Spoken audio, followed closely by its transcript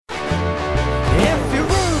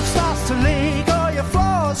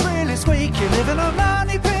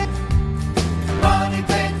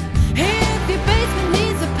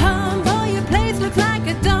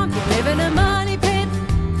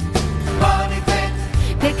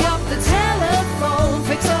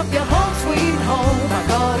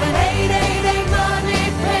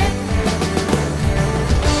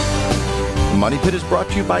Money Pit is brought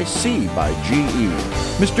to you by C by GE,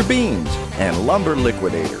 Mr. Beans, and Lumber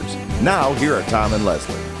Liquidators. Now, here are Tom and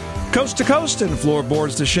Leslie. Coast to coast and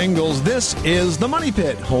floorboards to shingles, this is the Money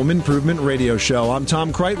Pit Home Improvement Radio Show. I'm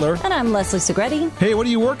Tom Kreitler. And I'm Leslie Segretti. Hey, what are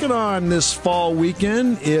you working on this fall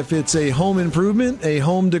weekend? If it's a home improvement, a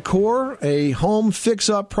home decor, a home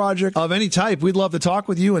fix-up project of any type, we'd love to talk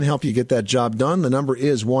with you and help you get that job done. The number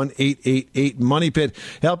is 1-888-MONEY-PIT.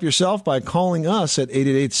 Help yourself by calling us at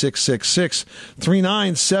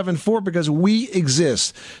 888-666-3974 because we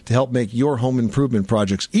exist to help make your home improvement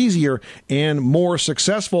projects easier and more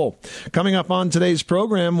successful. Coming up on today's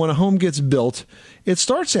program, when a home gets built, it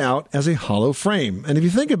starts out as a hollow frame. And if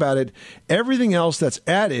you think about it, everything else that's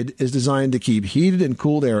added is designed to keep heated and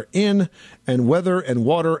cooled air in and weather and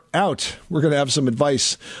water out. We're going to have some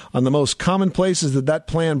advice on the most common places that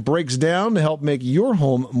plan breaks down to help make your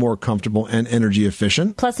home more comfortable and energy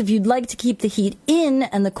efficient. Plus, if you'd like to keep the heat in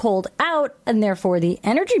and the cold out, and therefore the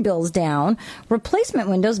energy bills down, replacement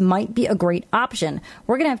windows might be a great option.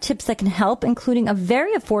 We're going to have tips that can help, including a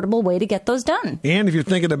very affordable way to get those done. And if you're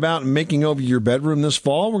thinking about making over your bedroom this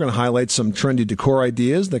fall, we're going to highlight some trendy decor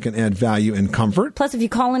ideas that can add value and comfort. Plus, if you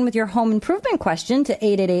call in with your home improvement question to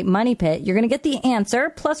 888-MONEY-PIT, you're going to get the answer.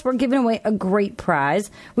 Plus, we're giving away a great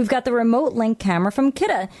prize. We've got the remote link camera from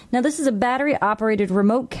Kidde. Now, this is a battery-operated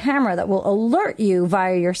remote camera that will alert you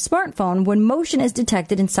via your smartphone when motion is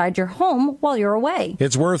detected inside your home while you're away.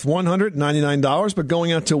 It's worth $199, but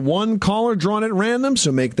going out to one caller drawn at random,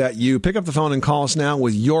 so make that you. Pick up the phone and call us now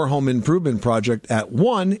with your home improvement project at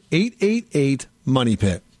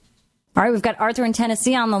 1-888-MONEY-PIT. All right, we've got Arthur in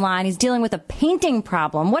Tennessee on the line. He's dealing with a painting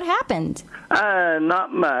problem. What happened?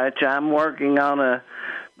 Not much. I'm working on a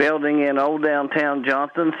building in old downtown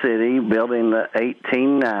Johnson City, building the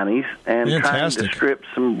 1890s, and Fantastic. trying to strip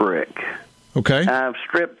some brick. Okay. I've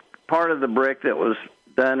stripped part of the brick that was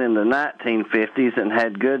done in the 1950s and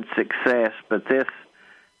had good success, but this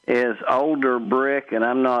is older brick, and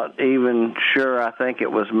I'm not even sure. I think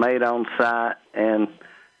it was made on site, and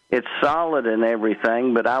it's solid and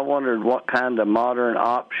everything, but I wondered what kind of modern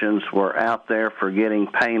options were out there for getting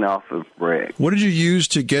paint off of brick. What did you use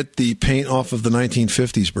to get the paint off of the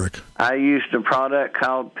 1950s brick? I used a product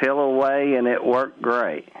called Pillaway, and it worked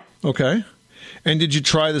great. Okay. And did you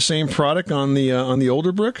try the same product on the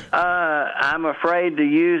older brick? I'm afraid to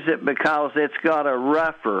use it because it's got a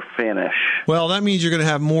rougher finish. Well, that means you're going to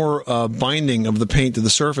have more binding of the paint to the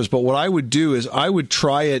surface. But what I would do is I would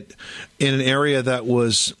try it in an area that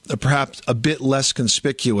was perhaps a bit less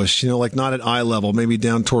conspicuous, like not at eye level, maybe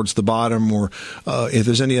down towards the bottom, or if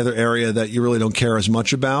there's any other area that you really don't care as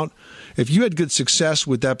much about. If you had good success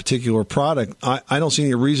with that particular product, I don't see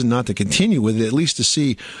any reason not to continue with it, at least to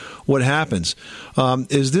see what happens.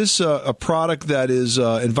 Is this a product that is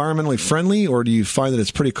environmentally friendly, or do you find that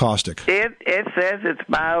it's pretty caustic? It says it's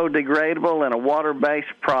biodegradable and a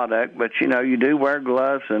water-based product, but, you do wear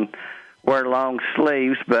gloves and wear long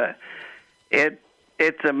sleeves, but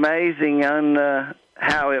it's amazing on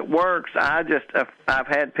how it works. I've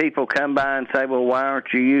had people come by and say, well, why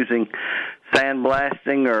aren't you using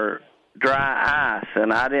sandblasting or dry ice,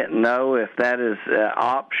 and I didn't know if that is an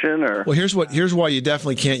option or. Well, here's why you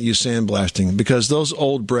definitely can't use sandblasting, because those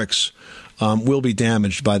old bricks will be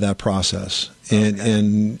damaged by that process,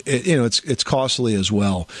 and it's costly as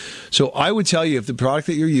well. So I would tell you, if the product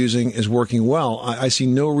that you're using is working well, I see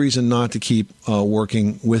no reason not to keep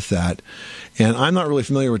working with that. And I'm not really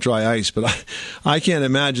familiar with dry ice, but I can't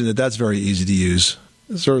imagine that that's very easy to use.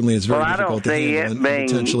 Certainly, it's very difficult to handle and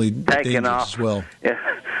potentially dangerous as well.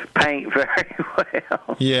 Paint very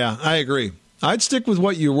well. Yeah, I agree. I'd stick with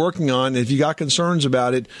what you're working on. If you got concerns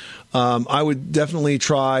about it, I would definitely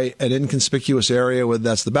try an inconspicuous area, whether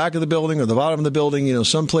that's the back of the building or the bottom of the building,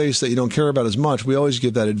 someplace that you don't care about as much. We always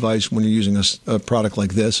give that advice when you're using a product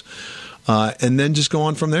like this, and then just go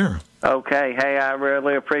on from there. Okay. Hey, I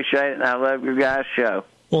really appreciate it, and I love your guys' show.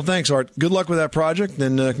 Well, thanks, Art. Good luck with that project,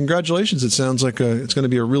 and congratulations. It sounds like it's going to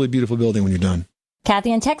be a really beautiful building when you're done.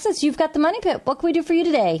 Kathy in Texas, you've got the Money Pit. What can we do for you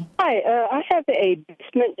today? Hi, I have a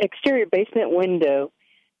exterior basement window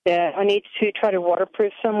that I need to try to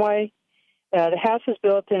waterproof some way. The house was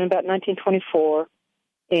built in about 1924,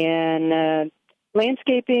 and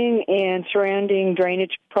landscaping and surrounding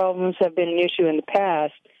drainage problems have been an issue in the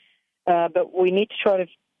past, but we need to try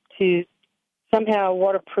to somehow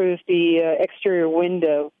waterproof the exterior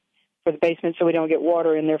window for the basement so we don't get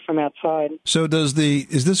water in there from outside. So is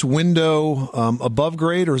this window above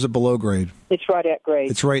grade or is it below grade? It's right at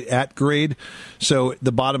grade. It's right at grade. So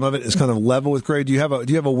the bottom of it is kind of level with grade. Do you have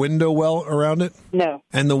a window well around it? No.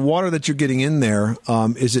 And the water that you're getting in there,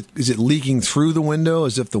 is it leaking through the window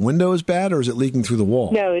as if the window is bad, or is it leaking through the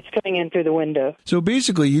wall? No, it's coming in through the window. So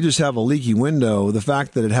basically, you just have a leaky window. The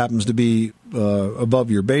fact that it happens to be above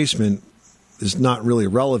your basement is not really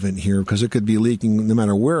relevant here because it could be leaking no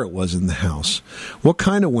matter where it was in the house. What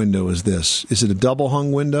kind of window is this? Is it a double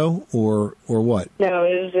hung window or what? No,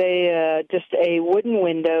 it was just a wooden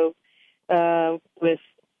window with,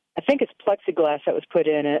 I think it's plexiglass that was put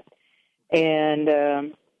in it, and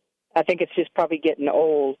I think it's just probably getting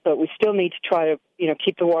old. But we still need to try to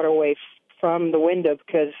keep the water away from the window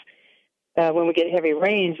because when we get heavy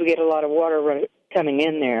rains, we get a lot of water coming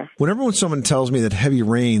in there. Whenever someone tells me that heavy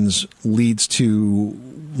rains leads to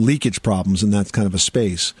leakage problems in that kind of a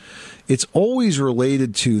space, it's always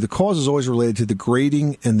related to, the cause is always related to the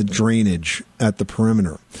grading and the drainage at the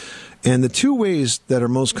perimeter. And the two ways that are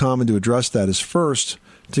most common to address that is first,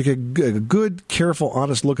 take a good, careful,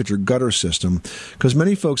 honest look at your gutter system, because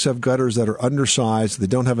many folks have gutters that are undersized, they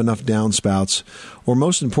don't have enough downspouts, or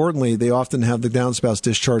most importantly, they often have the downspouts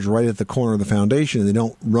discharged right at the corner of the foundation, and they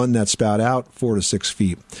don't run that spout out 4 to 6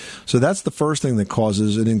 feet. So that's the first thing that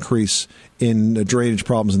causes an increase in drainage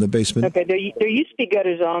problems in the basement. Okay, there used to be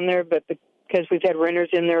gutters on there, but because we've had renters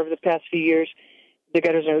in there over the past few years, the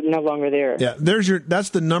gutters are no longer there. Yeah,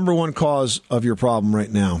 that's the number one cause of your problem right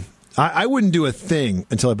now. I wouldn't do a thing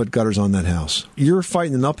until I put gutters on that house. You're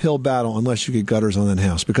fighting an uphill battle unless you get gutters on that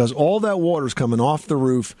house, because all that water is coming off the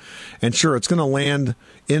roof, and sure, it's going to land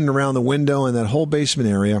in and around the window and that whole basement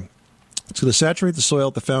area. It's going to saturate the soil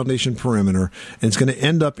at the foundation perimeter, and it's going to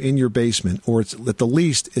end up in your basement, or it's, at the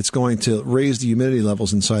least, it's going to raise the humidity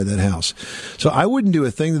levels inside that house. So I wouldn't do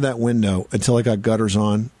a thing to that window until I got gutters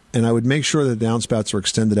on, and I would make sure that the downspouts are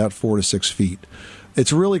extended out 4 to 6 feet.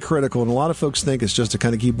 It's really critical, and a lot of folks think it's just to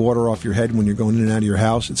kind of keep water off your head when you're going in and out of your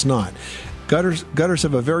house. It's not. Gutters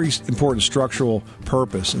have a very important structural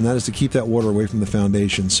purpose, and that is to keep that water away from the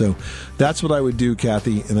foundation. So that's what I would do,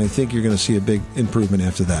 Kathy, and I think you're going to see a big improvement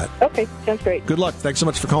after that. Okay, sounds great. Good luck. Thanks so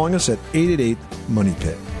much for calling us at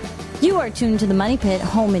 888-MONEY-PIT. You are tuned to the Money Pit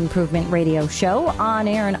Home Improvement Radio Show, on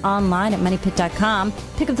air and online at MoneyPit.com.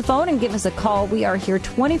 Pick up the phone and give us a call. We are here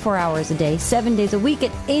 24 hours a day, 7 days a week at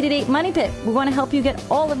 888-MONEY-PIT. We want to help you get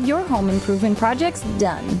all of your home improvement projects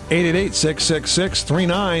done.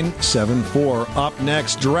 888-666-3974. Up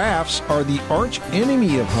next, drafts are the arch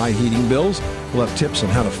enemy of high heating bills. We'll have tips on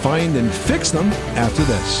how to find and fix them after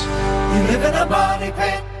this. You live in a money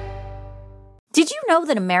pit. Did you know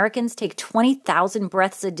that Americans take 20,000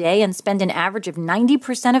 breaths a day and spend an average of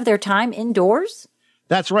 90% of their time indoors?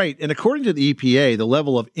 That's right. And according to the EPA, the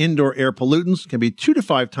level of indoor air pollutants can be 2 to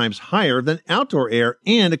 5 times higher than outdoor air,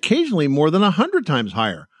 and occasionally more than 100 times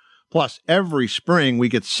higher. Plus, every spring we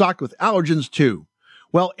get socked with allergens too.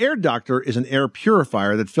 Well, Air Doctor is an air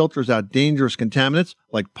purifier that filters out dangerous contaminants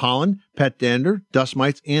like pollen, pet dander, dust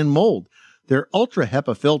mites, and mold. Their Ultra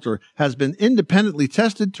HEPA filter has been independently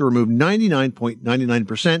tested to remove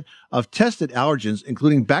 99.99% of tested allergens,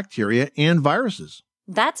 including bacteria and viruses.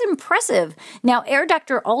 That's impressive. Now, Air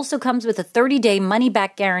Doctor also comes with a 30-day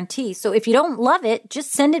money-back guarantee, so if you don't love it,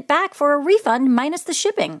 just send it back for a refund minus the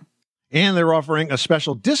shipping. And they're offering a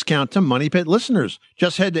special discount to Money Pit listeners.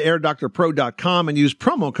 Just head to airdoctorpro.com and use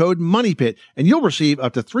promo code MONEYPIT, and you'll receive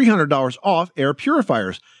up to $300 off air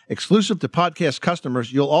purifiers. Exclusive to podcast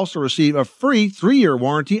customers, you'll also receive a free 3-year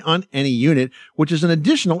warranty on any unit, which is an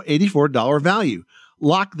additional $84 value.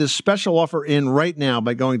 Lock this special offer in right now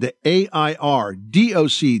by going to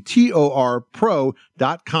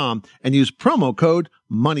airdoctorpro.com and use promo code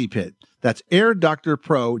MONEYPIT. That's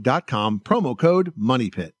airdoctorpro.com, promo code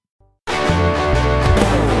MONEYPIT.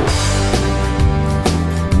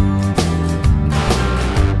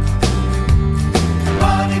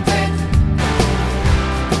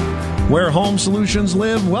 Where home solutions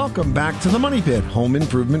live, welcome back to the Money Pit Home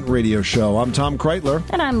Improvement Radio Show. I'm Tom Kreitler.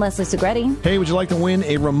 And I'm Leslie Segretti. Hey, would you like to win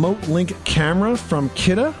a remote link camera from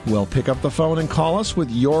Kidde? Well, pick up the phone and call us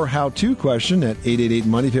with your how-to question at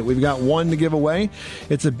 888-MONEY-PIT. We've got one to give away.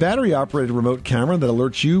 It's a battery-operated remote camera that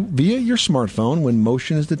alerts you via your smartphone when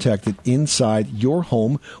motion is detected inside your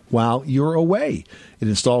home while you're away. It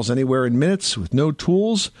installs anywhere in minutes with no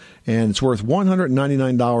tools, and it's worth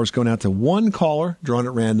 $199 going out to one caller drawn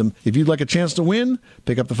at random. If you'd like a chance to win,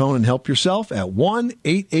 pick up the phone and help yourself at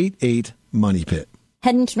 1-888-MONEY-PIT.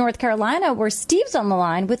 Heading to North Carolina, where Steve's on the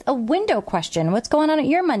line with a window question. What's going on at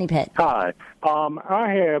your Money Pit? Hi. I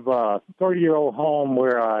have a 30-year-old home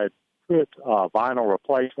where I put vinyl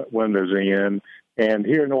replacement windows in. And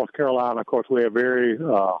here in North Carolina, of course, we have very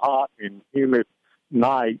hot and humid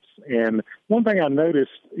nights. And one thing I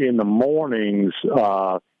noticed in the mornings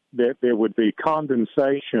that there would be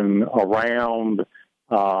condensation around,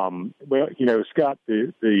 it's got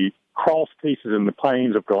the cross pieces in the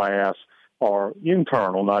panes of glass are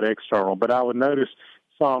internal, not external. But I would notice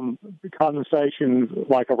some condensation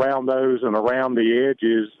like around those and around the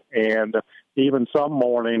edges. And even some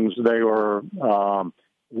mornings they were,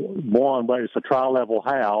 it's a tri-level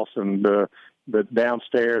house, and the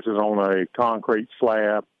downstairs is on a concrete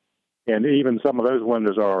slab. And even some of those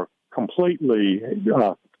windows are completely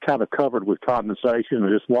kind of covered with condensation. I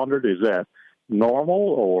just wondered, is that normal,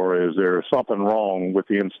 or is there something wrong with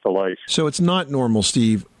the installation? So it's not normal,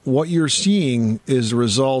 Steve. What you're seeing is a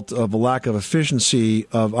result of a lack of efficiency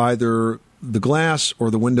of either the glass or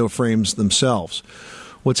the window frames themselves.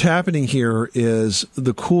 What's happening here is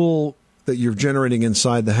the cool that you're generating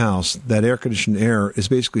inside the house, that air-conditioned air, is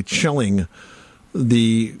basically chilling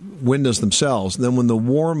the windows themselves. And then when the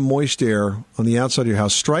warm, moist air on the outside of your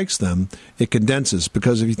house strikes them, it condenses.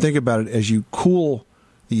 Because if you think about it, as you cool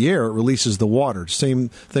the air, it releases the water. Same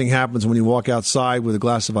thing happens when you walk outside with a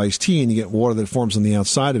glass of iced tea and you get water that forms on the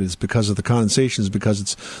outside of it. It's because of the condensation, it's because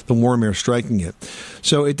it's the warm air striking it.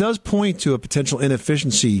 So it does point to a potential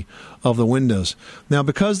inefficiency of the windows. Now,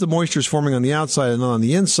 because the moisture is forming on the outside and not on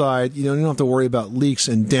the inside, you don't have to worry about leaks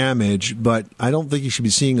and damage, but I don't think you should be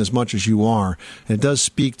seeing as much as you are. And it does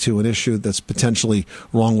speak to an issue that's potentially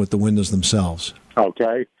wrong with the windows themselves.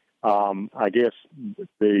 Okay. I guess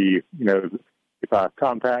if I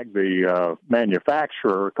contact the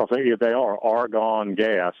manufacturer, because they are argon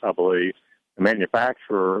gas, I believe, the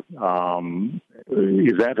manufacturer,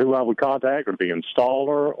 is that who I would contact, or the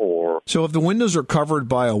installer? Or So if the windows are covered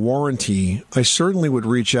by a warranty, I certainly would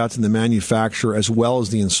reach out to the manufacturer as well as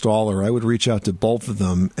the installer. I would reach out to both of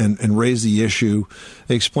them and raise the issue,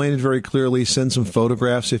 explain it very clearly, send some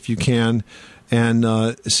photographs if you can, and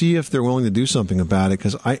see if they're willing to do something about it,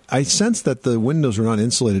 because I sense that the windows are not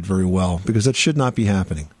insulated very well, because that should not be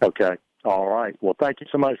happening. Okay. All right. Well, thank you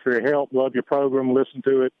so much for your help. Love your program. Listen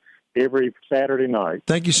to it every Saturday night.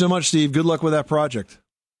 Thank you so much, Steve. Good luck with that project.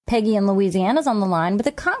 Peggy in Louisiana is on the line with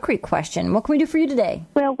a concrete question. What can we do for you today?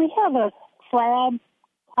 Well, we have a slab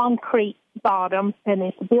concrete bottom, and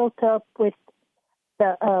it's built up with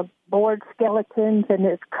the board skeletons, and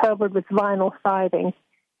it's covered with vinyl siding.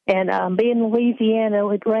 And being in Louisiana,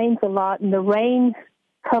 it rains a lot, and the rain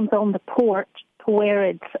comes on the porch to where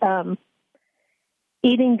it's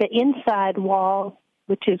eating the inside wall,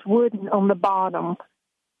 which is wooden on the bottom.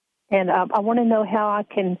 And I want to know how I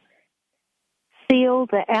can seal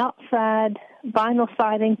the outside vinyl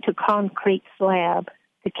siding to concrete slab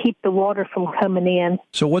to keep the water from coming in.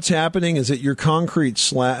 So what's happening is that your concrete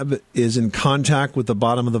slab is in contact with the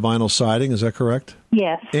bottom of the vinyl siding. Is that correct?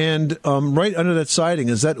 Yes. And right under that siding,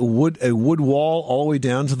 is that a wood wall all the way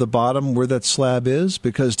down to the bottom where that slab is?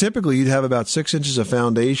 Because typically you'd have about 6 inches of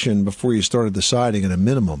foundation before you started the siding at a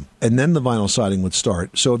minimum, and then the vinyl siding would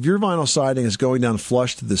start. So if your vinyl siding is going down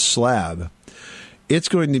flush to the slab, it's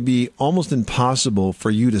going to be almost impossible for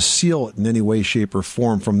you to seal it in any way, shape, or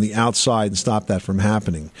form from the outside and stop that from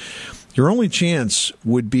happening. Your only chance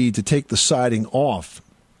would be to take the siding off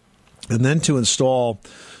and then to install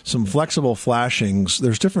some flexible flashings.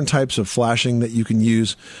 There's different types of flashing that you can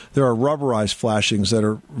use. There are rubberized flashings that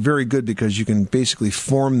are very good because you can basically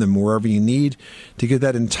form them wherever you need to get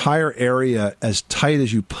that entire area as tight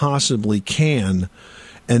as you possibly can,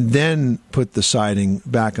 and then put the siding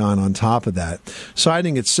back on top of that.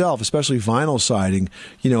 Siding itself, especially vinyl siding,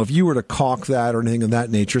 if you were to caulk that or anything of that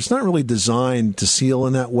nature, it's not really designed to seal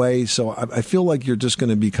in that way. So I feel like you're just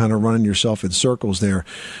going to be kind of running yourself in circles there.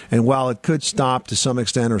 And while it could stop to some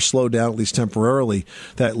extent or slow down, at least temporarily,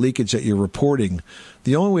 that leakage that you're reporting,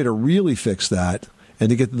 the only way to really fix that and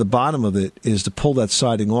to get to the bottom of it is to pull that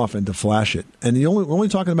siding off and to flash it. And we're only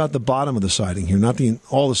talking about the bottom of the siding here, not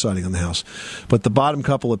all the siding on the house. But the bottom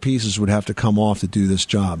couple of pieces would have to come off to do this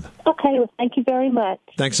job. Okay, well, thank you very much.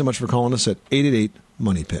 Thanks so much for calling us at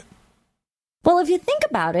 888-MONEY-PIT. Well, if you think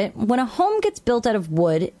about it, when a home gets built out of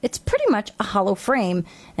wood, it's pretty much a hollow frame,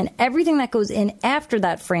 and everything that goes in after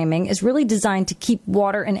that framing is really designed to keep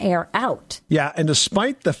water and air out. Yeah, and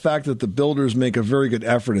despite the fact that the builders make a very good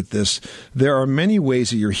effort at this, there are many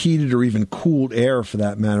ways that your heated or even cooled air, for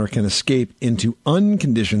that matter, can escape into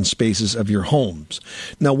unconditioned spaces of your homes.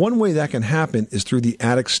 Now, one way that can happen is through the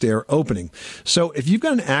attic stair opening. So if you've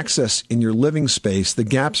got an access in your living space, the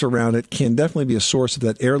gaps around it can definitely be a source of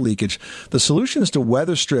that air leakage. The solution is to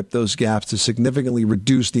weather strip those gaps to significantly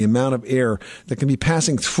reduce the amount of air that can be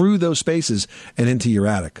passing through those spaces and into your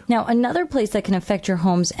attic. Now, another place that can affect your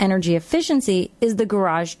home's energy efficiency is the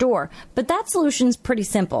garage door, but that solution's pretty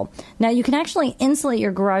simple. Now, you can actually insulate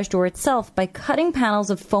your garage door itself by cutting panels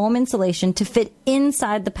of foam insulation to fit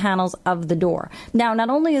inside the panels of the door. Now, not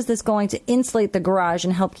only is this going to insulate the garage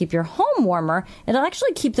and help keep your home warmer, it'll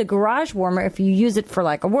actually keep the garage warmer if you use it for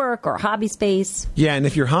like a work or hobby space. Yeah, and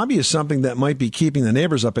if your hobby is something that might be keeping the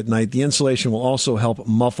neighbors up at night, the insulation will also help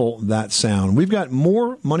muffle that sound. We've got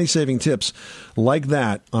more money-saving tips like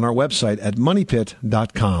that on our website at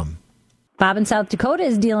moneypit.com. Bob in South Dakota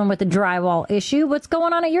is dealing with a drywall issue. What's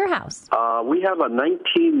going on at your house? We have a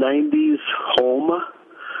 1990s home,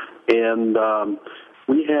 and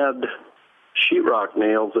we had sheetrock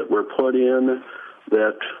nails that were put in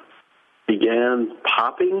that began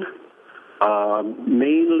popping,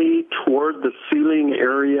 mainly toward the ceiling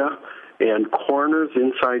area and corners,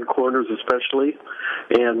 inside corners especially.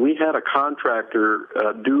 And we had a contractor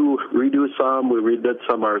redo some. We redid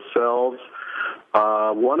some ourselves.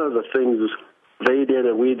 One of the things they did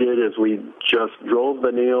and we did is we just drove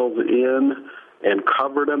the nails in and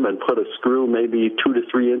covered them and put a screw maybe 2 to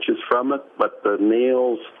 3 inches from it, but the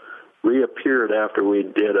nails reappeared after we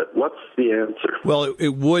did it. What's the answer? Well,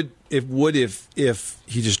 it would if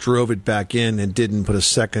he just drove it back in and didn't put a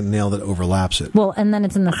second nail that overlaps it. Well, and then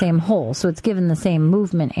it's in the same hole, so it's given the same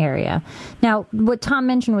movement area. Now, what Tom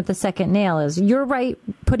mentioned with the second nail is, you're right,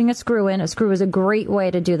 putting a screw in. A screw is a great way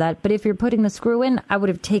to do that. But if you're putting the screw in, I would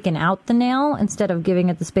have taken out the nail instead of giving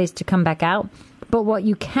it the space to come back out. But what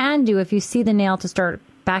you can do, if you see the nail to start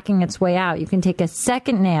backing its way out, you can take a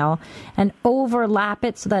second nail and overlap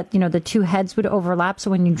it so that, the two heads would overlap.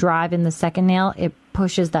 So when you drive in the second nail, it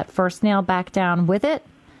pushes that first nail back down with it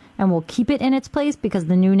and will keep it in its place because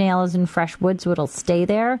the new nail is in fresh wood, so it'll stay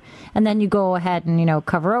there. And then you go ahead and,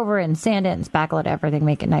 cover over it and sand it and spackle it, everything,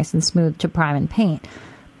 make it nice and smooth to prime and paint.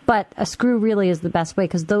 But a screw really is the best way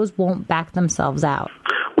because those won't back themselves out.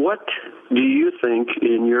 What do you think,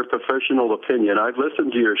 in your professional opinion? I've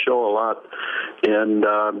listened to your show a lot, and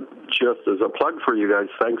just as a plug for you guys,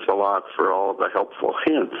 thanks a lot for all of the helpful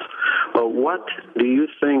hints. But what do you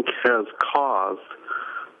think has caused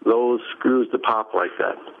those screws to pop like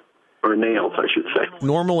that? Or nails, I should say.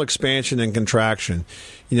 Normal expansion and contraction.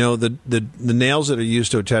 The nails that are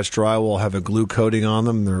used to attach drywall have a glue coating on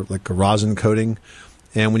them. They're like a rosin coating.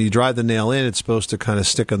 And when you drive the nail in, it's supposed to kind of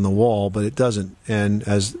stick on the wall, but it doesn't. And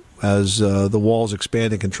as the walls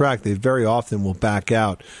expand and contract, they very often will back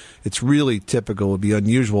out. It's really typical. It would be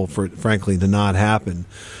unusual for it, frankly, to not happen.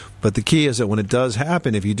 But the key is that when it does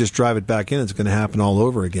happen, if you just drive it back in, it's going to happen all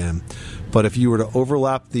over again. But if you were to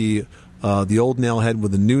overlap the old nail head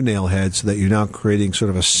with the new nail head so that you're now creating sort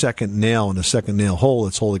of a second nail and a second nail hole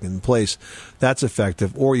that's holding it in place, that's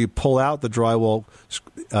effective. Or you pull out the drywall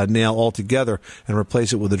nail altogether and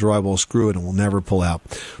replace it with a drywall screw, and it will never pull out.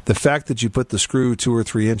 The fact that you put the screw 2 or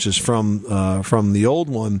 3 inches from the old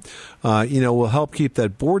one, will help keep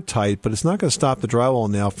that board tight, but it's not going to stop the drywall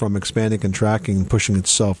nail from expanding, contracting, and pushing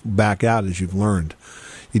itself back out, as you've learned.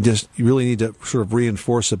 You really need to sort of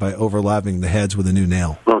reinforce it by overlapping the heads with a new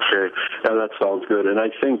nail. Okay. Yeah, that sounds good. And I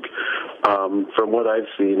think from what I've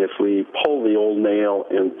seen, if we pull the old nail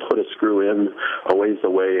and put a screw in a ways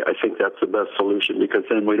away, I think that's the best solution, because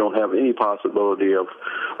then we don't have any possibility of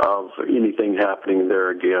anything happening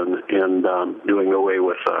there again and doing away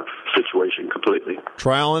with the situation completely.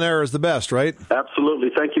 Trial and error is the best, right? Absolutely.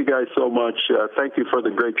 Thank you guys so much. Thank you for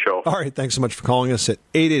the great show. All right. Thanks so much for calling us at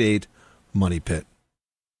 888-MONEY-PIT.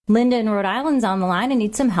 Linda in Rhode Island's on the line and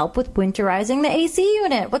needs some help with winterizing the AC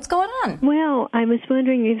unit. What's going on? Well, I was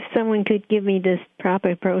wondering if someone could give me this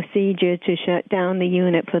proper procedure to shut down the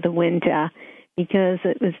unit for the winter, because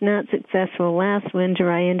it was not successful last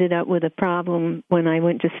winter. I ended up with a problem when I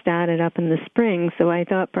went to start it up in the spring, so I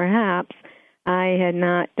thought perhaps I had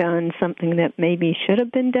not done something that maybe should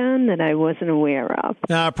have been done that I wasn't aware of.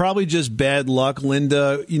 Probably just bad luck,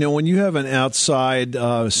 Linda. When you have an outside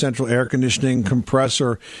central air conditioning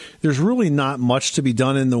compressor, there's really not much to be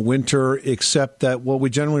done in the winter, except that what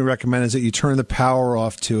we generally recommend is that you turn the power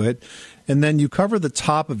off to it, and then you cover the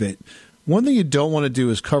top of it. One thing you don't want to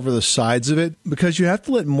do is cover the sides of it, because you have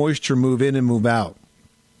to let moisture move in and move out.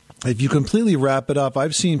 If you completely wrap it up,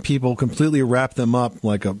 I've seen people completely wrap them up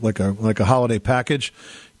like a holiday package.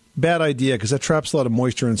 Bad idea, because that traps a lot of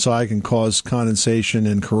moisture inside, can cause condensation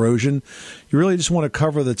and corrosion. You really just want to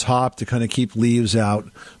cover the top to kind of keep leaves out.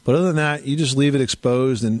 But other than that, you just leave it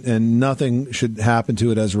exposed, and nothing should happen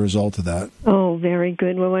to it as a result of that. Oh, very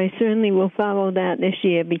good. Well, I certainly will follow that this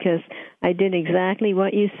year because I did exactly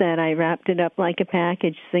what you said. I wrapped it up like a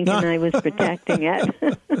package thinking I was protecting it.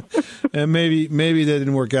 And maybe that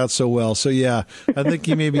didn't work out so well. So, yeah, I think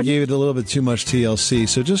you maybe gave it a little bit too much TLC.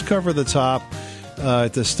 So just cover the top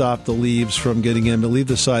to stop the leaves from getting in, but leave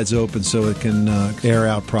the sides open so it can air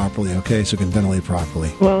out properly, okay, so it can ventilate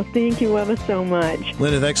properly. Well, thank you ever so much.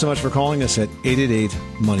 Linda, thanks so much for calling us at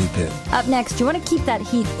 888-MONEY-PIT. Up next, do you want to keep that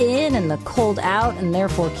heat in and the cold out and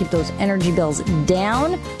therefore keep those energy bills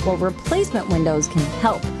down? Well, replacement windows can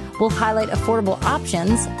help. We'll highlight affordable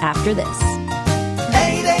options after this.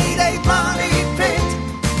 888-MONEY-PIT.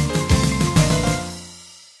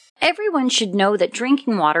 Everyone should know that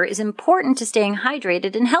drinking water is important to staying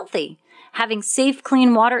hydrated and healthy. Having safe,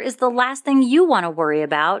 clean water is the last thing you want to worry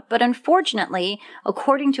about, but unfortunately,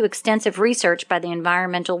 according to extensive research by the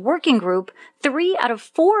Environmental Working Group, 3 out of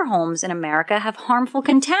 4 homes in America have harmful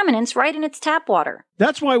contaminants right in its tap water.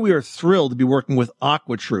 That's why we are thrilled to be working with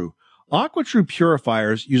AquaTrue. AquaTrue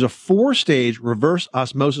purifiers use a 4-stage reverse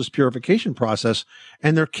osmosis purification process,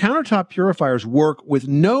 and their countertop purifiers work with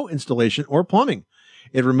no installation or plumbing.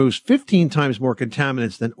 It removes 15 times more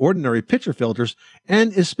contaminants than ordinary pitcher filters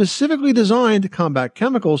and is specifically designed to combat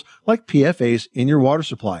chemicals like PFAS in your water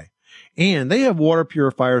supply. And they have water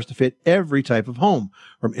purifiers to fit every type of home,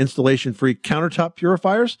 from installation-free countertop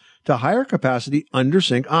purifiers to higher capacity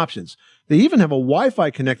under-sink options. They even have a Wi-Fi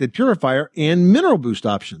connected purifier and mineral boost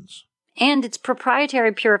options. And its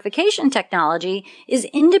proprietary purification technology is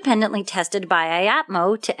independently tested by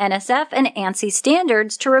IAPMO to NSF and ANSI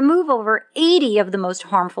standards to remove over 80 of the most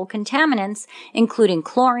harmful contaminants, including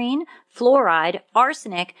chlorine, fluoride,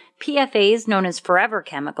 arsenic, PFAS known as forever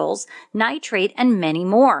chemicals, nitrate, and many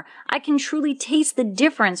more. I can truly taste the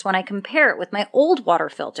difference when I compare it with my old water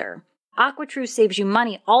filter. AquaTrue saves you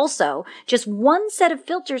money also. Just one set of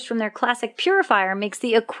filters from their classic purifier makes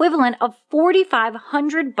the equivalent of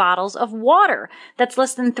 4,500 bottles of water. That's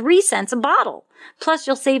less than 3 cents a bottle. Plus,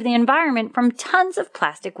 you'll save the environment from tons of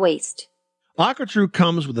plastic waste. AquaTrue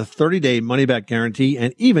comes with a 30-day money-back guarantee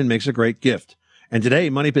and even makes a great gift. And today,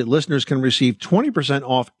 Money Pit listeners can receive 20%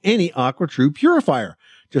 off any AquaTrue purifier.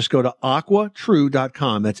 Just go to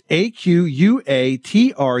AquaTrue.com. That's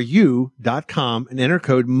AQUATRU.com and enter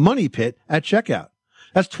code MONEYPIT at checkout.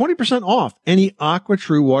 That's 20% off any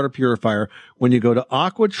AquaTrue water purifier when you go to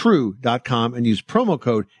AquaTrue.com and use promo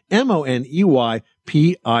code MONEYPIT.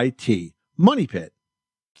 MONEYPIT.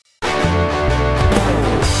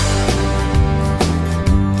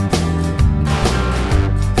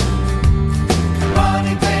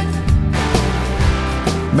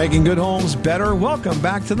 Making good homes better. Welcome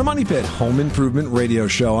back to the Money Pit Home Improvement Radio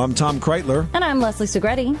Show. I'm Tom Kreitler. And I'm Leslie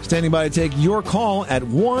Segretti. Standing by to take your call at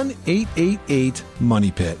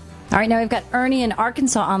 1-888-MONEY-PIT. All right, now we've got Ernie in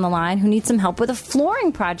Arkansas on the line who needs some help with a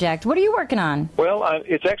flooring project. What are you working on? Well,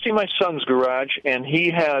 it's actually my son's garage, and he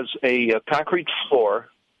has a concrete floor,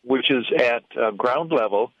 which is at ground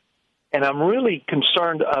level, and I'm really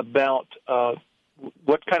concerned about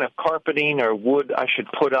what kind of carpeting or wood I should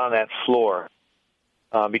put on that floor.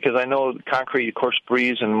 Because I know concrete, of course,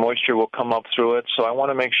 breeze and moisture will come up through it, so I want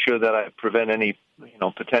to make sure that I prevent any,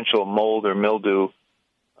 potential mold or mildew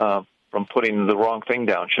from putting the wrong thing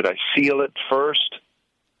down. Should I seal it first?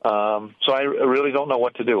 So I really don't know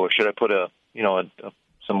what to do. Or should I put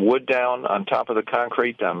some wood down on top of the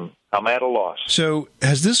concrete? I'm at a loss. So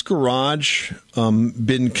has this garage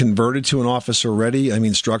been converted to an office already? I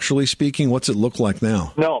mean, structurally speaking, what's it look like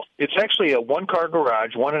now? No, it's actually a 1-car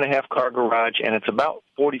garage, 1.5-car garage, and it's about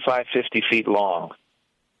 45, 50 feet long.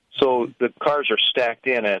 So the cars are stacked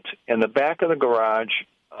in it, and the back of the garage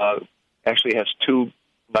actually has 2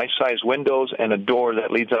 nice-sized windows and a door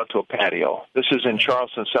that leads out to a patio. This is in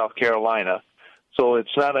Charleston, South Carolina, so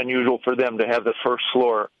it's not unusual for them to have the first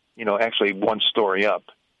floor, actually 1 story up.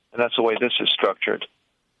 And that's the way this is structured.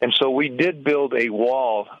 And so we did build a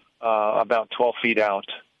wall about 12 feet out,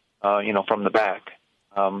 from the back.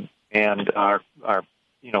 And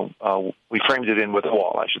we framed it in with a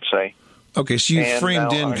wall, I should say. Okay, so you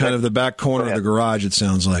framed in kind of the back corner of the garage, it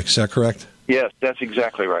sounds like. Is that correct? Yes, that's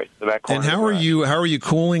exactly right. The back corner. And how are you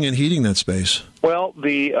cooling and heating that space? Well,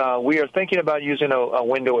 we are thinking about using a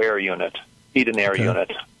window air unit, heat and air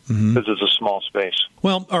unit. This is a small space.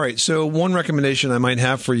 Well, all right. So one recommendation I might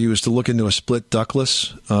have for you is to look into a split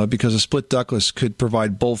ductless, because a split ductless could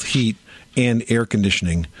provide both heat and air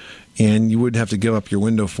conditioning. and you wouldn't have to give up your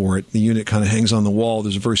window for it. The unit kind of hangs on the wall.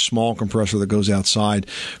 There's a very small compressor that goes outside.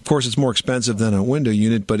 Of course, it's more expensive than a window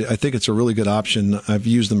unit, but I think it's a really good option. I've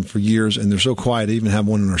used them for years, and they're so quiet. I even have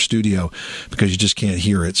one in our studio because you just can't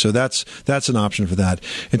hear it. So that's an option for that.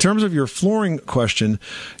 In terms of your flooring question,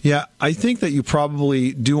 yeah, I think that you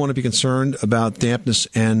probably do want to be concerned about dampness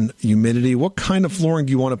and humidity. What kind of flooring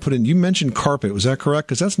do you want to put in? You mentioned carpet. Was that correct?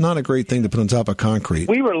 Because that's not a great thing to put on top of concrete.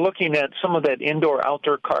 We were looking at some of that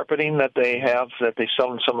indoor-outdoor carpeting that they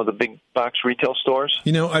sell in some of the big box retail stores.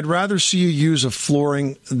 I'd rather see you use a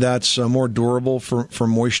flooring that's more durable for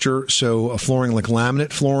moisture, so a flooring like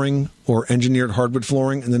laminate flooring or engineered hardwood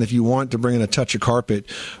flooring, and then if you want to bring in a touch of carpet,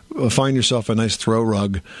 find yourself a nice throw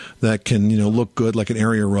rug that can, look good like an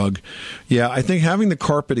area rug. Yeah, I think having the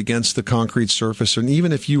carpet against the concrete surface, and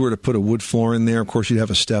even if you were to put a wood floor in there, of course you'd have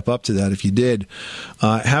a step up to that if you did,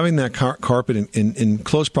 having that carpet in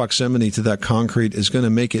close proximity to that concrete is going to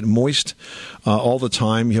make it moist all the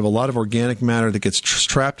time. You have a lot of organic matter that gets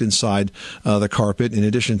trapped inside the carpet, in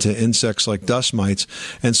addition to insects like dust mites.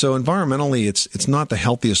 And so environmentally, it's not the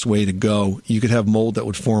healthiest way to go. You could have mold that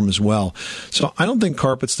would form as well. So I don't think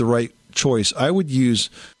carpet's the right choice. I would use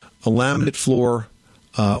a laminate floor,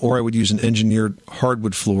 or I would use an engineered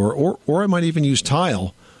hardwood floor, or I might even use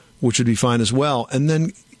tile, which would be fine as well. And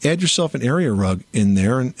then add yourself an area rug in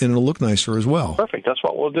there, and it'll look nicer as well. Perfect. That's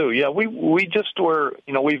what we'll do. Yeah, we just were,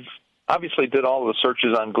 we've obviously did all the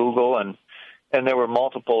searches on Google, and there were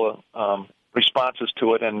multiple responses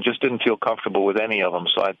to it, and just didn't feel comfortable with any of them,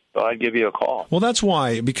 so I thought I'd give you a call. Well, that's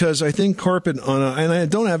why, because I think carpet and I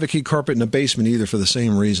don't advocate carpet in a basement either for the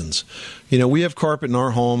same reasons. We have carpet in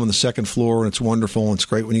our home on the second floor, and it's wonderful, and it's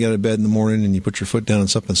great when you get out of bed in the morning and you put your foot down on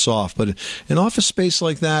something soft. But an office space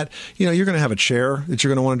like that, you're going to have a chair that you're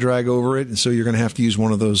going to want to drag over it, and so you're going to have to use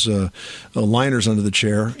one of those liners under the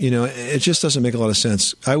chair. It just doesn't make a lot of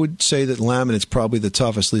sense. I would say that laminate's probably the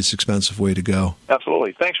toughest, least expensive way to go.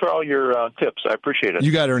 Absolutely. Thanks for all your tips. I appreciate it.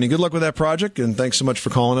 You got it, Ernie. Good luck with that project, and thanks so much for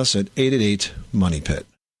calling us at 888-MONEY-PIT.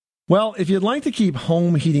 Well, if you'd like to keep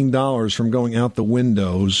home heating dollars from going out the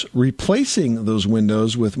windows, replacing those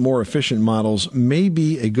windows with more efficient models may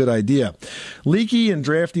be a good idea. Leaky and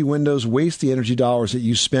drafty windows waste the energy dollars that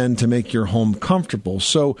you spend to make your home comfortable.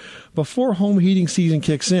 So before home heating season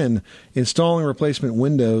kicks in, installing replacement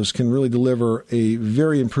windows can really deliver a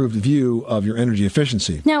very improved view of your energy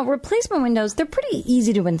efficiency. Now, replacement windows, they're pretty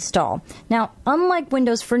easy to install. Now, unlike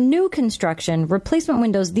windows for new construction, replacement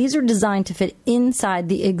windows, these are designed to fit inside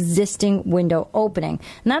the existing window opening.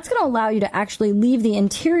 And that's going to allow you to actually leave the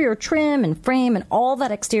interior trim and frame and all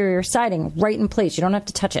that exterior siding right in place. You don't have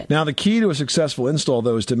to touch it. Now, the key to a successful install,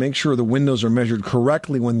 though, is to make sure the windows are measured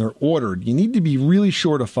correctly when they're ordered. You need to be really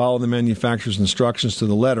sure to follow the manufacturer's instructions to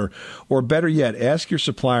the letter, or better yet, ask your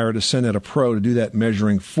supplier to send out a pro to do that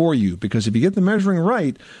measuring for you, because if you get the measuring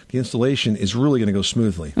right, the installation is really going to go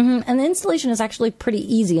smoothly. And the installation is actually pretty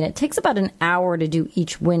easy, and it takes about an hour to do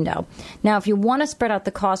each window. Now, if you want to spread out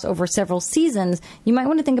the cost over several seasons, you might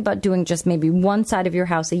want to think about doing just maybe one side of your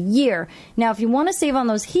house a year. Now, if you want to save on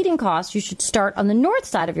those heating costs, you should start on the north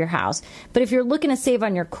side of your house. But if you're looking to save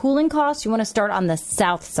on your cooling costs, you want to start on the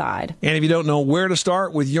south side. And if you don't know where to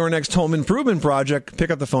start with your next home improvement project,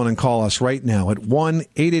 pick up the phone and call us right now at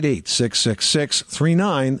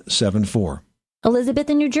 1-888-666-3974. Elizabeth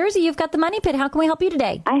in New Jersey, you've got the Money Pit. How can we help you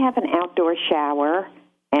today? I have an outdoor shower,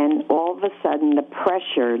 and all of a sudden the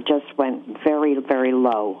pressure just went very, very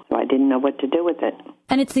low. So I didn't know what to do with it.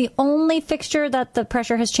 And it's the only fixture that the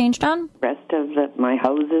pressure has changed on? The rest of my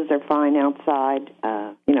hoses are fine outside.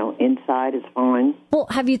 Inside is fine. Well,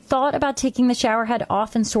 have you thought about taking the shower head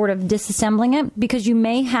off and sort of disassembling it? Because you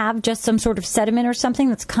may have just some sort of sediment or something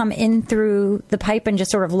that's come in through the pipe and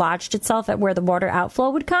just sort of lodged itself at where the water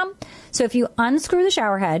outflow would come. So if you unscrew the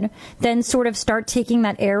shower head, then sort of start taking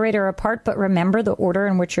that aerator apart, but remember the order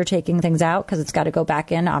in which you're taking things out, because it's got to go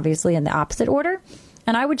back in, obviously, in the opposite order.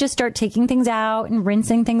 And I would just start taking things out and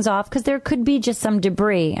rinsing things off, because there could be just some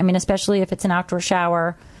debris. I mean, especially if it's an outdoor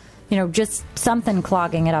shower, just something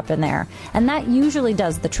clogging it up in there. And that usually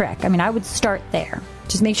does the trick. I mean, I would start there.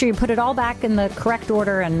 Just make sure you put it all back in the correct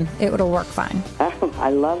order, and it'll work fine.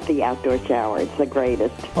 I love the outdoor shower. It's the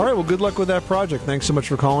greatest. All right, well, good luck with that project. Thanks so much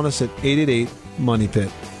for calling us at 888-MONEY-PIT.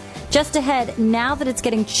 Just ahead, now that it's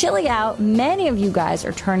getting chilly out, many of you guys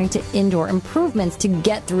are turning to indoor improvements to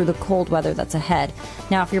get through the cold weather that's ahead.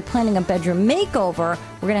 Now, if you're planning a bedroom makeover,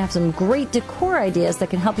 we're going to have some great decor ideas that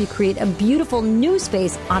can help you create a beautiful new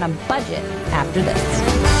space on a budget after this.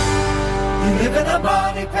 You live in a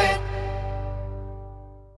money pit.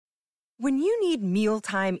 When you need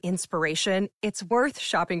mealtime inspiration, it's worth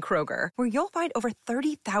shopping Kroger, where you'll find over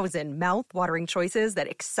 30,000 mouth-watering choices that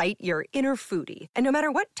excite your inner foodie. And no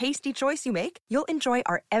matter what tasty choice you make, you'll enjoy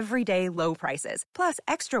our everyday low prices, plus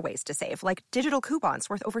extra ways to save, like digital coupons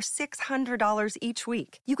worth over $600 each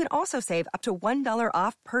week. You can also save up to $1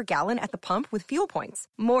 off per gallon at the pump with fuel points.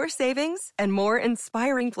 More savings and more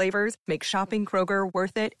inspiring flavors make shopping Kroger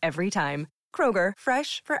worth it every time. Kroger,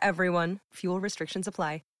 fresh for everyone. Fuel restrictions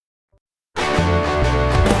apply.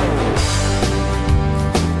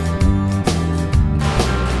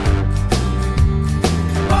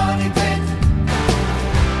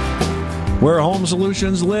 Where home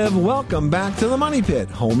solutions live, welcome back to the Money Pit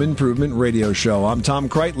Home Improvement Radio Show. I'm Tom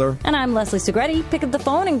Kreitler. And I'm Leslie Segretti. Pick up the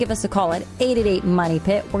phone and give us a call at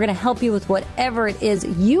 888-MONEY-PIT. We're going to help you with whatever it is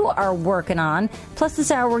you are working on. Plus, this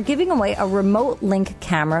hour, we're giving away a remote link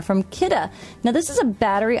camera from Kidde. Now, this is a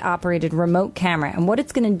battery-operated remote camera, and what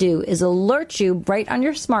it's going to do is alert you right on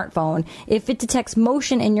your smartphone if it detects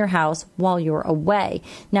motion in your house while you're away.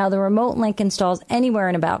 Now, the remote link installs anywhere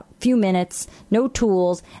in about a few minutes, no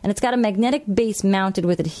tools, and it's got a magnetic base mounted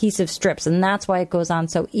with adhesive strips, and that's why it goes on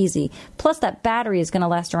so easy. Plus, that battery is going to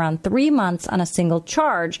last around 3 months on a single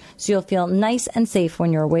charge, so you'll feel nice and safe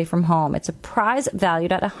when you're away from home. It's a prize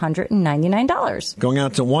valued at $199. Going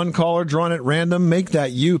out to one caller drawn at random. Make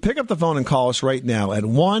that you. Pick up the phone and call us right now at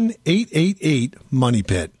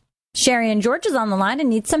 1-888-MONEY-PIT. Sherry and George is on the line and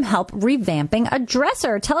needs some help revamping a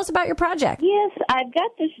dresser. Tell us about your project. Yes, I've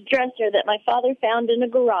got this dresser that my father found in a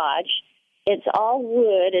garage. It's all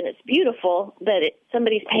wood, and it's beautiful, but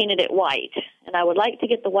somebody's painted it white, and I would like to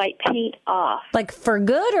get the white paint off. Like for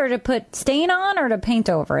good, or to put stain on, or to paint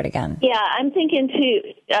over it again? Yeah, I'm thinking to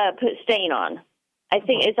put stain on. I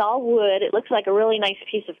think it's all wood. It looks like a really nice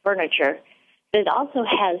piece of furniture, but it also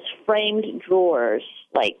has framed drawers.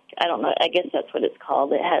 Like, I don't know, I guess that's what it's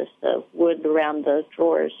called. It has the wood around the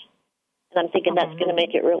drawers. And I'm thinking that's going to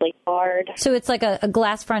make it really hard. So it's like a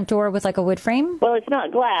glass front door with like a wood frame? Well, it's not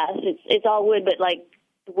glass. It's all wood, but like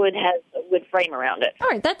the wood has a wood frame around it. All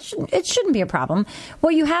right, it shouldn't be a problem.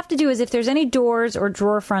 What you have to do is if there's any doors or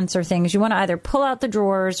drawer fronts or things, you want to either pull out the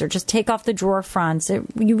drawers or just take off the drawer fronts.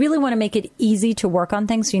 You really want to make it easy to work on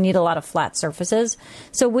things, so you need a lot of flat surfaces.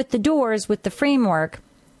 So with the doors, with the framework,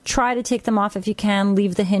 try to take them off if you can.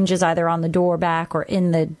 Leave the hinges either on the door back or in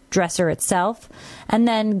the dresser itself. And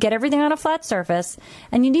then get everything on a flat surface.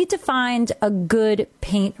 And you need to find a good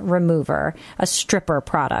paint remover, a stripper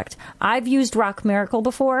product. I've used Rock Miracle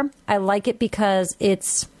before. I like it because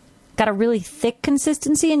it's got a really thick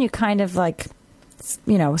consistency, and you kind of like,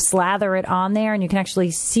 slather it on there, and you can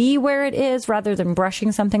actually see where it is rather than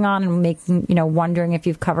brushing something on and making, wondering if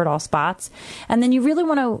you've covered all spots. And then you really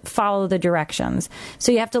want to follow the directions.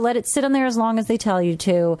 So you have to let it sit on there as long as they tell you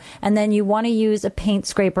to. And then you want to use a paint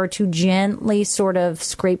scraper to gently sort of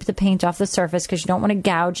scrape the paint off the surface, because you don't want to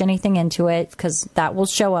gouge anything into it, because that will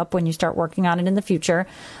show up when you start working on it in the future.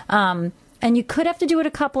 And you could have to do it a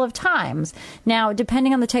couple of times. Now,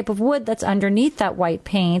 depending on the type of wood that's underneath that white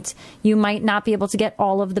paint, you might not be able to get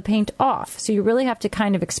all of the paint off. So you really have to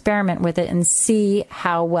kind of experiment with it and see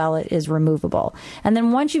how well it is removable. And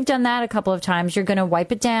then once you've done that a couple of times, you're going to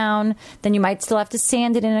wipe it down. Then you might still have to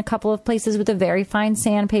sand it in a couple of places with a very fine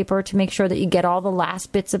sandpaper to make sure that you get all the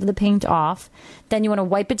last bits of the paint off. Then you want to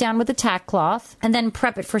wipe it down with a tack cloth and then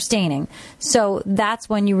prep it for staining. So that's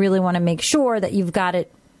when you really want to make sure that you've got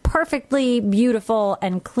it perfectly beautiful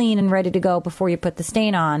and clean and ready to go before you put the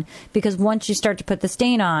stain on, because once you start to put the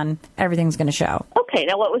stain on, everything's going to show. Okay,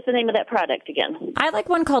 now what was the name of that product again? I like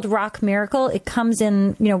one called Rock Miracle. It comes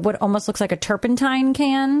in, what almost looks like a turpentine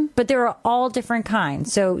can, but there are all different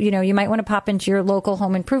kinds. So, you might want to pop into your local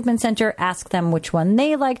home improvement center, ask them which one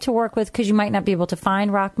they like to work with, because you might not be able to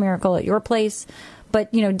find Rock Miracle at your place.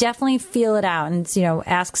 But, definitely feel it out and,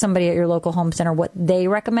 ask somebody at your local home center what they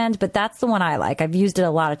recommend. But that's the one I like. I've used it a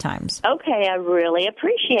lot of times. Okay, I really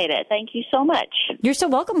appreciate it. Thank you so much. You're so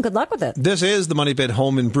welcome. Good luck with it. This is the Money Pit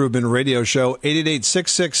Home Improvement Radio Show,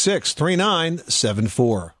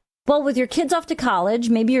 888-666-3974. Well, with your kids off to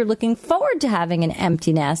college, maybe you're looking forward to having an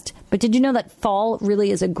empty nest. But did you know that fall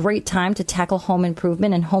really is a great time to tackle home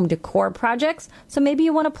improvement and home decor projects? So maybe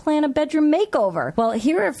you want to plan a bedroom makeover. Well,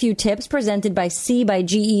 here are a few tips presented by C by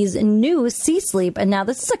GE's new C-Sleep. And now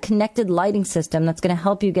this is a connected lighting system that's going to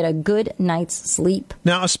help you get a good night's sleep.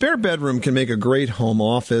 Now, a spare bedroom can make a great home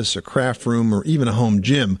office, a craft room, or even a home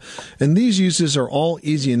gym. And these uses are all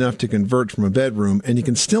easy enough to convert from a bedroom, and you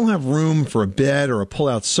can still have room for a bed or a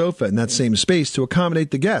pull-out sofa sofa in that same space to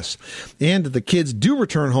accommodate the guests. And if the kids do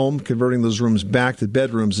return home, converting those rooms back to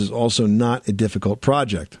bedrooms is also not a difficult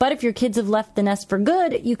project. But if your kids have left the nest for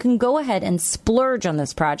good, you can go ahead and splurge on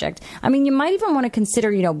this project. I mean, you might even want to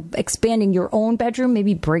consider, expanding your own bedroom,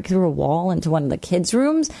 maybe break through a wall into one of the kids'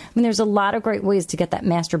 rooms. I mean, there's a lot of great ways to get that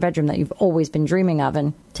master bedroom that you've always been dreaming of,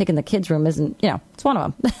 and taking the kids' room isn't, it's one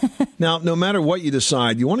of them. Now, no matter what you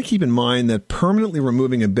decide, you want to keep in mind that permanently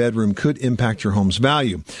removing a bedroom could impact your home's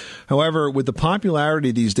value. However, with the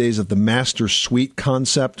popularity these days of the master suite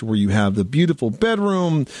concept, where you have the beautiful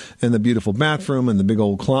bedroom and the beautiful bathroom and the big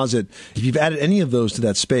old closet, if you've added any of those to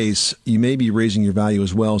that space, you may be raising your value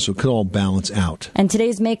as well, so it could all balance out. And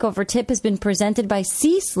today's makeover tip has been presented by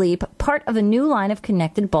C-Sleep, part of a new line of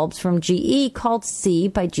connected bulbs from GE called C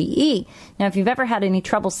by GE. Now, if you've ever had any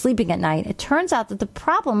trouble sleeping at night, it turns out that the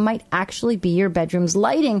problem might actually be your bedroom's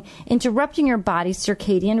lighting, interrupting your body's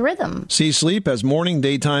circadian rhythm. C-Sleep has morning,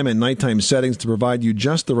 daytime, and nighttime settings to provide you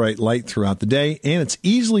just the right light throughout the day, and it's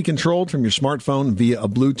easily controlled from your smartphone via a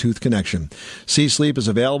Bluetooth connection. C-Sleep is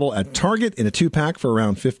available at Target in a 2-pack for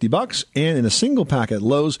around $50 and in a single pack at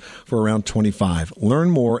Lowe's for around $25. Learn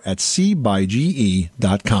more at cbyge.com.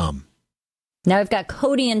 Now we've got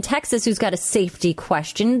Cody in Texas who's got a safety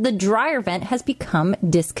question. The dryer vent has become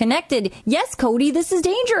disconnected. Yes, Cody, this is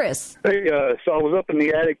dangerous. Hey, so I was up in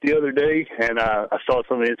the attic the other day, and I saw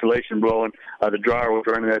some of the insulation blowing. The dryer was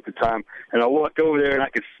running at the time, and I walked over there, and I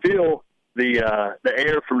could feel the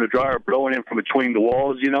air from the dryer blowing in from between the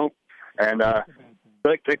walls, and that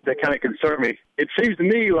kind of concerned me. It seems to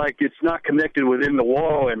me like it's not connected within the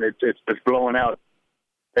wall, and it's blowing out.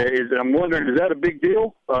 I'm wondering, is that a big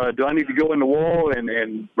deal? Do I need to go in the wall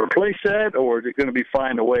and replace that, or is it going to be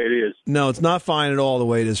fine the way it is? No, it's not fine at all the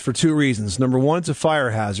way it is for two reasons. Number one, it's a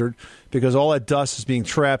fire hazard because all that dust is being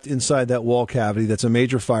trapped inside that wall cavity. That's a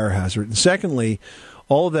major fire hazard. And secondly,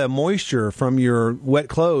 all of that moisture from your wet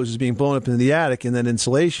clothes is being blown up into the attic and then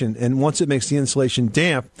insulation. And once it makes the insulation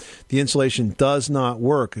damp, the insulation does not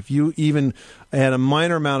work. If you even add a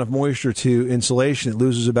minor amount of moisture to insulation, it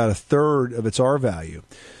loses about a third of its R value.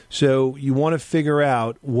 So you want to figure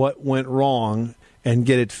out what went wrong and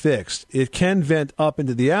get it fixed. It can vent up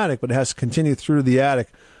into the attic, but it has to continue through the attic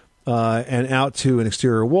and out to an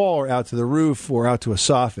exterior wall or out to the roof or out to a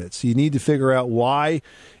soffit. So you need to figure out why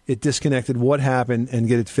it disconnected, what happened, and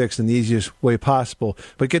get it fixed in the easiest way possible.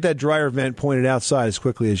 But get that dryer vent pointed outside as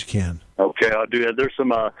quickly as you can. Okay, I'll do that. There's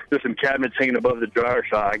some cabinets hanging above the dryer,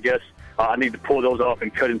 so I guess I need to pull those off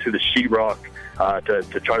and cut into the sheetrock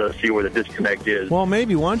to try to see where the disconnect is. Well,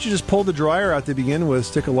 maybe. Why don't you just pull the dryer out to begin with,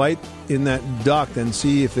 stick a light in that duct, and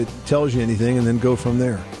see if it tells you anything, and then go from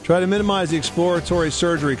there. Try to minimize the exploratory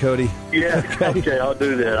surgery, Cody. Yeah, okay, I'll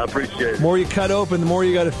do that. I appreciate it. The more you cut open, the more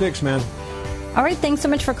you got to fix, man. All right, thanks so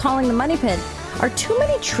much for calling the Money Pit. Are too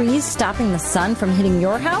many trees stopping the sun from hitting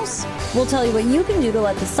your house? We'll tell you what you can do to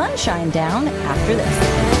let the sun shine down after this.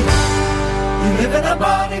 You live in a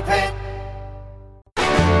money pit.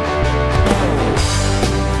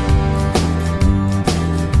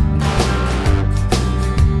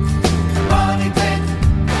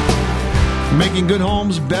 Making good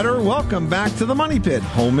homes better. Welcome back to the Money Pit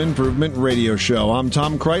Home Improvement Radio Show. I'm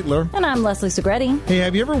Tom Kreitler. And I'm Leslie Segretti. Hey,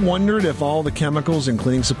 have you ever wondered if all the chemicals and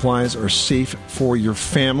cleaning supplies are safe for your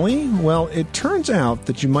family? Well, it turns out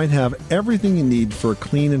that you might have everything you need for a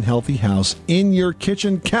clean and healthy house in your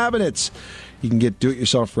kitchen cabinets. You can get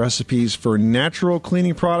do-it-yourself recipes for natural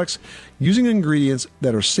cleaning products using ingredients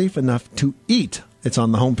that are safe enough to eat. It's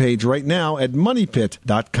on the homepage right now at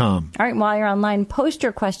moneypit.com. All right, while you're online, post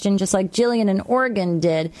your question just like Jillian in Oregon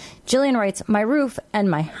did. Jillian writes, my roof, and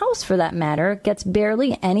my house for that matter, gets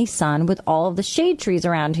barely any sun with all of the shade trees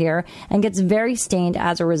around here and gets very stained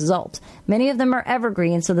as a result. Many of them are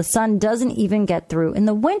evergreen, so the sun doesn't even get through in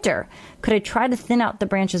the winter. Could I try to thin out the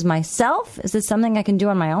branches myself? Is this something I can do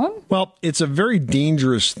on my own? Well, it's a very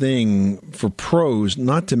dangerous thing for pros,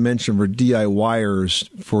 not to mention for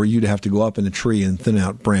DIYers, for you to have to go up in a tree and thin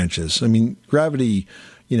out branches. I mean, gravity,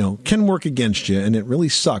 can work against you, and it really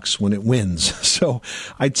sucks when it wins. So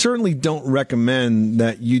I certainly don't recommend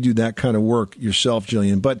that you do that kind of work yourself,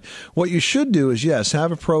 Jillian. But what you should do is, yes, have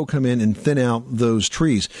a pro come in and thin out those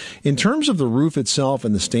trees. In terms of the roof itself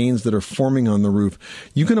and the stains that are forming on the roof,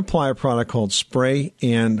 you can apply a product called Spray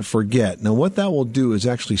and Forget. Now, what that will do is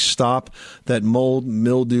actually stop that mold,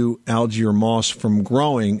 mildew, algae, or moss from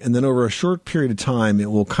growing, and then over a short period of time, it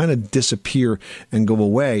will kind of disappear and go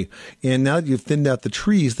away. And now that you've thinned out the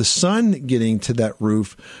trees, the sun getting to that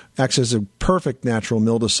roof acts as a perfect natural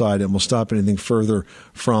mildewcide and will stop anything further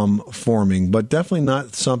from forming, but definitely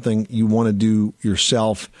not something you want to do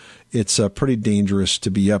yourself. It's pretty dangerous to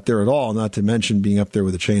be up there at all, not to mention being up there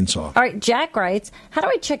with a chainsaw. All right, Jack writes, how do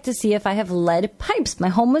I check to see if I have lead pipes? My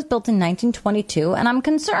home was built in 1922, and I'm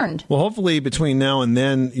concerned. Well, hopefully between now and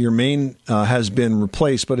then, your main has been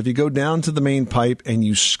replaced. But if you go down to the main pipe and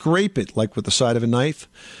you scrape it, like with the side of a knife,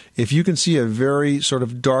 if you can see a very sort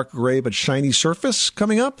of dark gray but shiny surface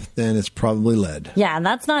coming up, then it's probably lead. Yeah,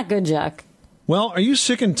 that's not good, Jack. Well, are you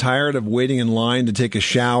sick and tired of waiting in line to take a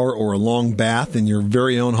shower or a long bath in your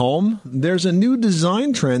very own home? There's a new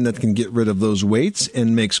design trend that can get rid of those waits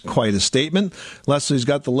and makes quite a statement. Leslie's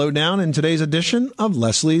got the lowdown in today's edition of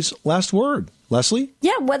Leslie's Last Word. Leslie?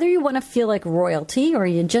 Yeah, whether you want to feel like royalty or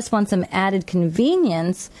you just want some added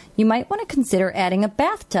convenience, you might want to consider adding a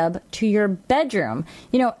bathtub to your bedroom.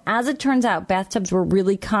 You know, as it turns out, bathtubs were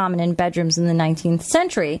really common in bedrooms in the 19th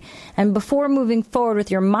century. And before moving forward with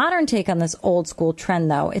your modern take on this old school trend,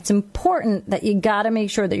 though, it's important that you got to make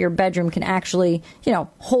sure that your bedroom can actually,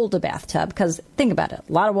 hold a bathtub. Because think about it.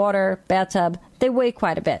 A lot of water, bathtub, they weigh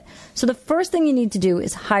quite a bit. So the first thing you need to do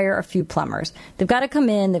is hire a few plumbers. They've got to come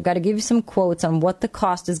in, they've got to give you some quotes on what the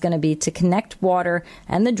cost is going to be to connect water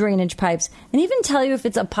and the drainage pipes, and even tell you if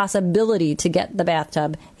it's a possibility to get the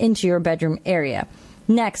bathtub into your bedroom area.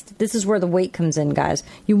 Next, this is where the weight comes in, guys.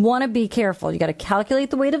 You want to be careful. You got to calculate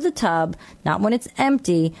the weight of the tub, not when it's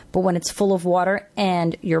empty, but when it's full of water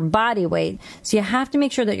and your body weight. So you have to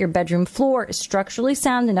make sure that your bedroom floor is structurally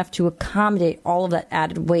sound enough to accommodate all of that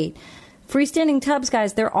added weight. Freestanding tubs,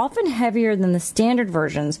 guys, they're often heavier than the standard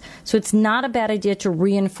versions, so it's not a bad idea to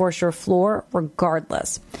reinforce your floor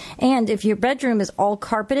regardless. And if your bedroom is all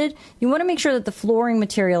carpeted, you want to make sure that the flooring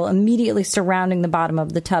material immediately surrounding the bottom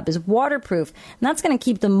of the tub is waterproof, and that's going to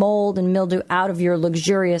keep the mold and mildew out of your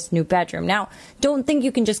luxurious new bedroom. Now, don't think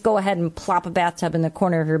you can just go ahead and plop a bathtub in the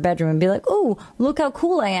corner of your bedroom and be like, "Ooh, look how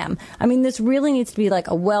cool I am." I mean, this really needs to be like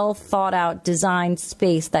a well thought out designed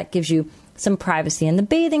space that gives you some privacy in the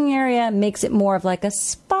bathing area, makes it more of like a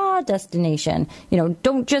spa destination.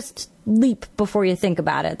 Don't just leap before you think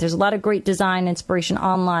about it. There's a lot of great design inspiration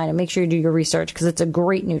online, and make sure you do your research because it's a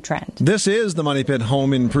great new trend. This is the Money Pit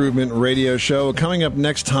Home Improvement Radio Show. Coming up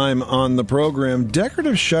next time on the program,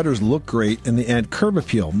 decorative shutters look great and they add curb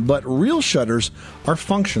appeal, but real shutters are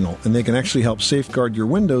functional and they can actually help safeguard your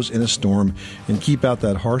windows in a storm and keep out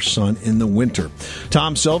that harsh sun in the winter.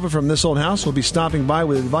 Tom Silva from This Old House will be stopping by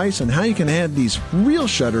with advice on how you can add these real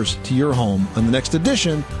shutters to your home on the next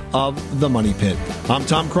edition of the Money Pit. I'm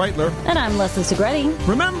Tom Kreitler. And I'm Leslie Segretti.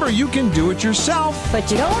 Remember, you can do it yourself, but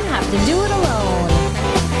you don't have to do it alone.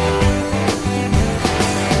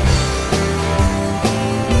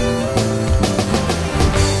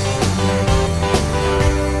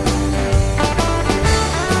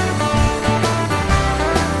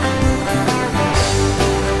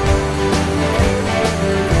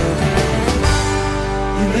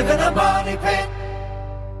 You live in a money pit.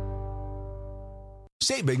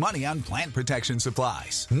 Save big money on plant protection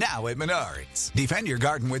supplies. Now at Menards. Defend your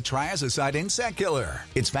garden with Triazicide Insect Killer.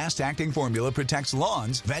 Its fast-acting formula protects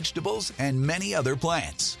lawns, vegetables, and many other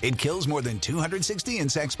plants. It kills more than 260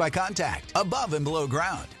 insects by contact, above and below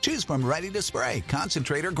ground. Choose from ready to spray,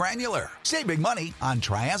 concentrate, or granular. Save big money on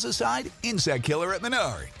Triazicide Insect Killer at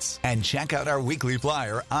Menards. And check out our weekly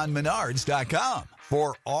flyer on Menards.com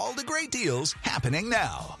for all the great deals happening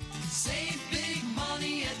now. Save